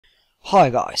Hi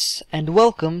guys, and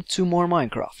welcome to more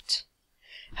Minecraft.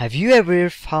 Have you ever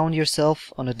found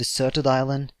yourself on a deserted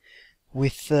island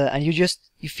and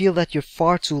you feel that you're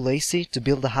far too lazy to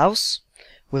build a house?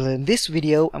 Well, in this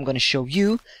video I'm gonna show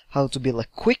you how to build a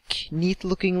quick, neat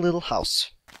looking little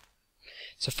house.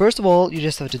 So first of all, you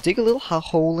just have to dig a little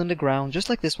hole in the ground just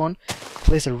like this one,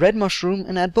 place a red mushroom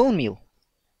and add bone meal.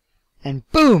 And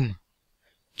boom!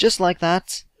 Just like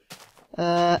that.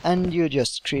 And you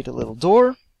just create a little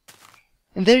door.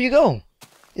 And there you go!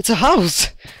 It's a house!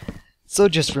 So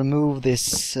just remove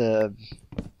this,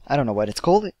 I don't know what it's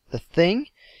called, the thing.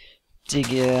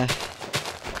 Dig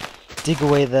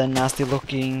away the nasty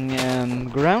looking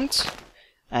ground.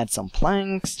 Add some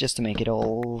planks just to make it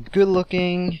all good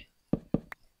looking.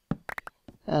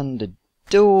 And a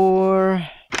door.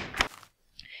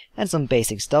 And some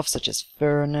basic stuff such as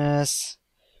furnace,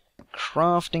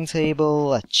 crafting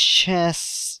table, a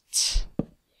chest,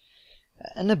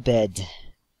 and a bed.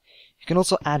 You can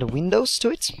also add windows to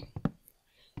it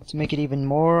to make it even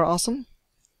more awesome.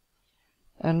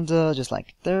 And just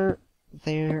like there,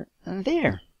 there, and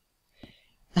there.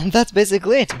 And that's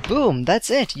basically it. Boom! That's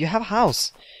it. You have a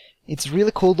house. It's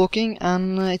really cool looking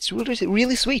and it's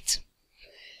really sweet.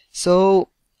 So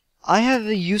I have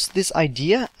used this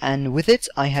idea, and with it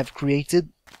I have created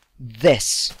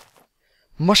this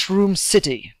Mushroom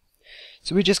City.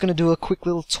 So we're just gonna do a quick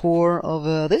little tour of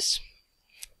this.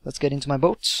 Let's get into my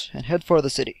boat and head for the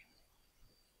city.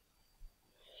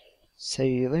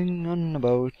 Sailing on a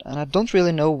boat, and I don't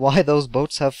really know why those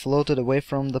boats have floated away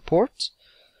from the port,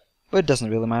 but it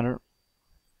doesn't really matter.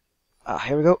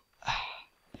 Here we go.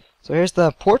 So here's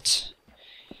the port.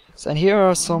 And here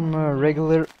are some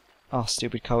regular... Oh,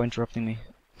 stupid cow interrupting me.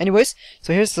 Anyways,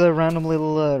 so here's the random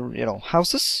little,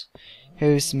 houses.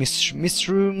 Here's Miss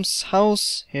Mushroom's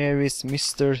house. Here is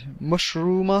Mr.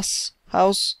 Mushrooma's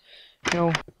house.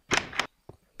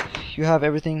 You have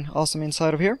everything awesome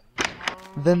inside of here.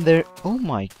 Then there... Oh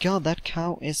my god, that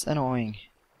cow is annoying.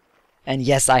 And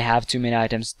yes, I have too many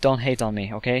items. Don't hate on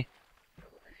me, okay?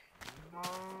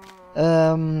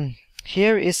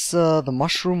 Here is the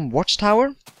Mushroom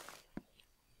Watchtower.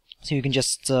 So you can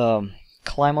just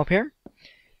climb up here.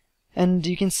 And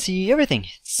you can see everything.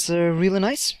 It's really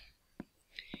nice.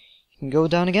 You can go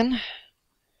down again.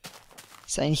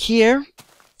 So in here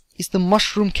is the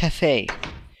Mushroom Cafe.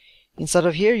 Inside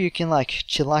of here you can like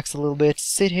chillax a little bit,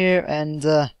 sit here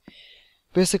and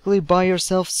basically buy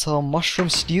yourself some mushroom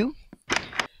stew.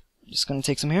 Just gonna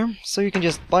take some here. So you can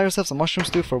just buy yourself some mushroom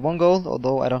stew for 1 gold,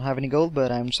 although I don't have any gold,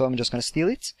 but I'm just gonna steal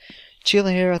it. Chill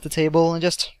here at the table and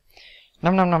just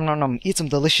nom nom nom nom nom, eat some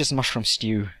delicious mushroom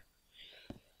stew.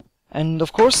 And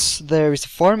of course there is a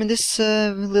farm in this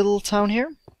little town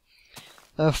here.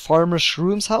 Farmer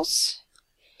Shroom's house.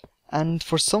 And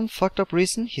for some fucked up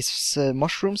reason, his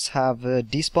mushrooms have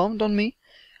despawned on me.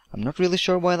 I'm not really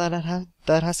sure why that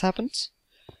has happened.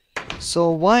 So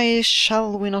why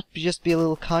shall we not just be a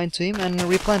little kind to him and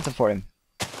replant them for him?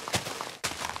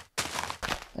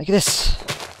 Like this.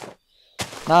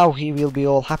 Now he will be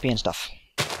all happy and stuff.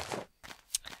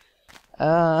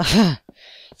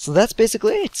 So that's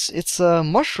basically it. It's a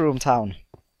mushroom town.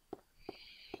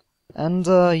 And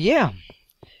yeah.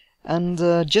 And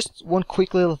just one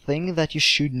quick little thing that you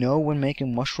should know when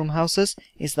making mushroom houses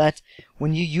is that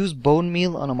when you use bone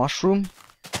meal on a mushroom,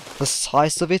 the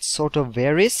size of it sort of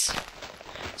varies.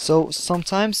 So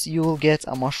sometimes you will get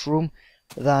a mushroom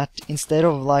that instead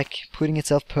of like putting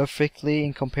itself perfectly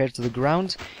in compared to the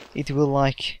ground, it will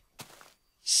like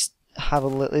have a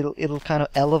little, it'll kind of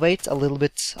elevate a little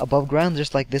bit above ground,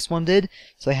 just like this one did.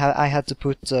 So I had to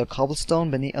put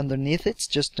cobblestone underneath it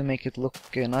just to make it look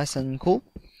nice and cool.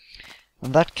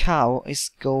 And that cow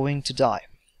is going to die.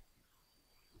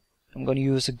 I'm going to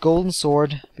use a golden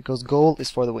sword, because gold is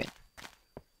for the win.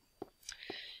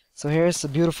 So here's a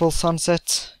beautiful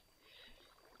sunset.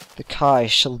 The cow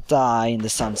shall die in the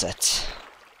sunset.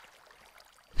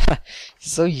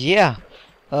 So yeah.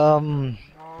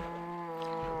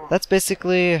 That's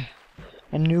basically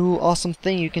a new awesome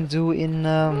thing you can do in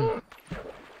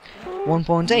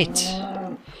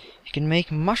 1.8. You can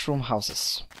make mushroom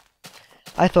houses.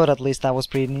 I thought at least that was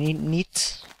pretty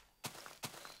neat.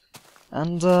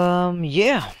 And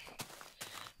yeah,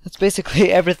 that's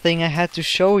basically everything I had to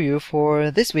show you for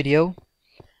this video.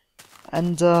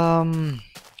 And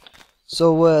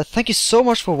so thank you so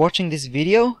much for watching this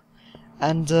video,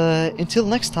 and until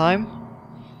next time,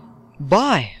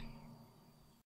 bye!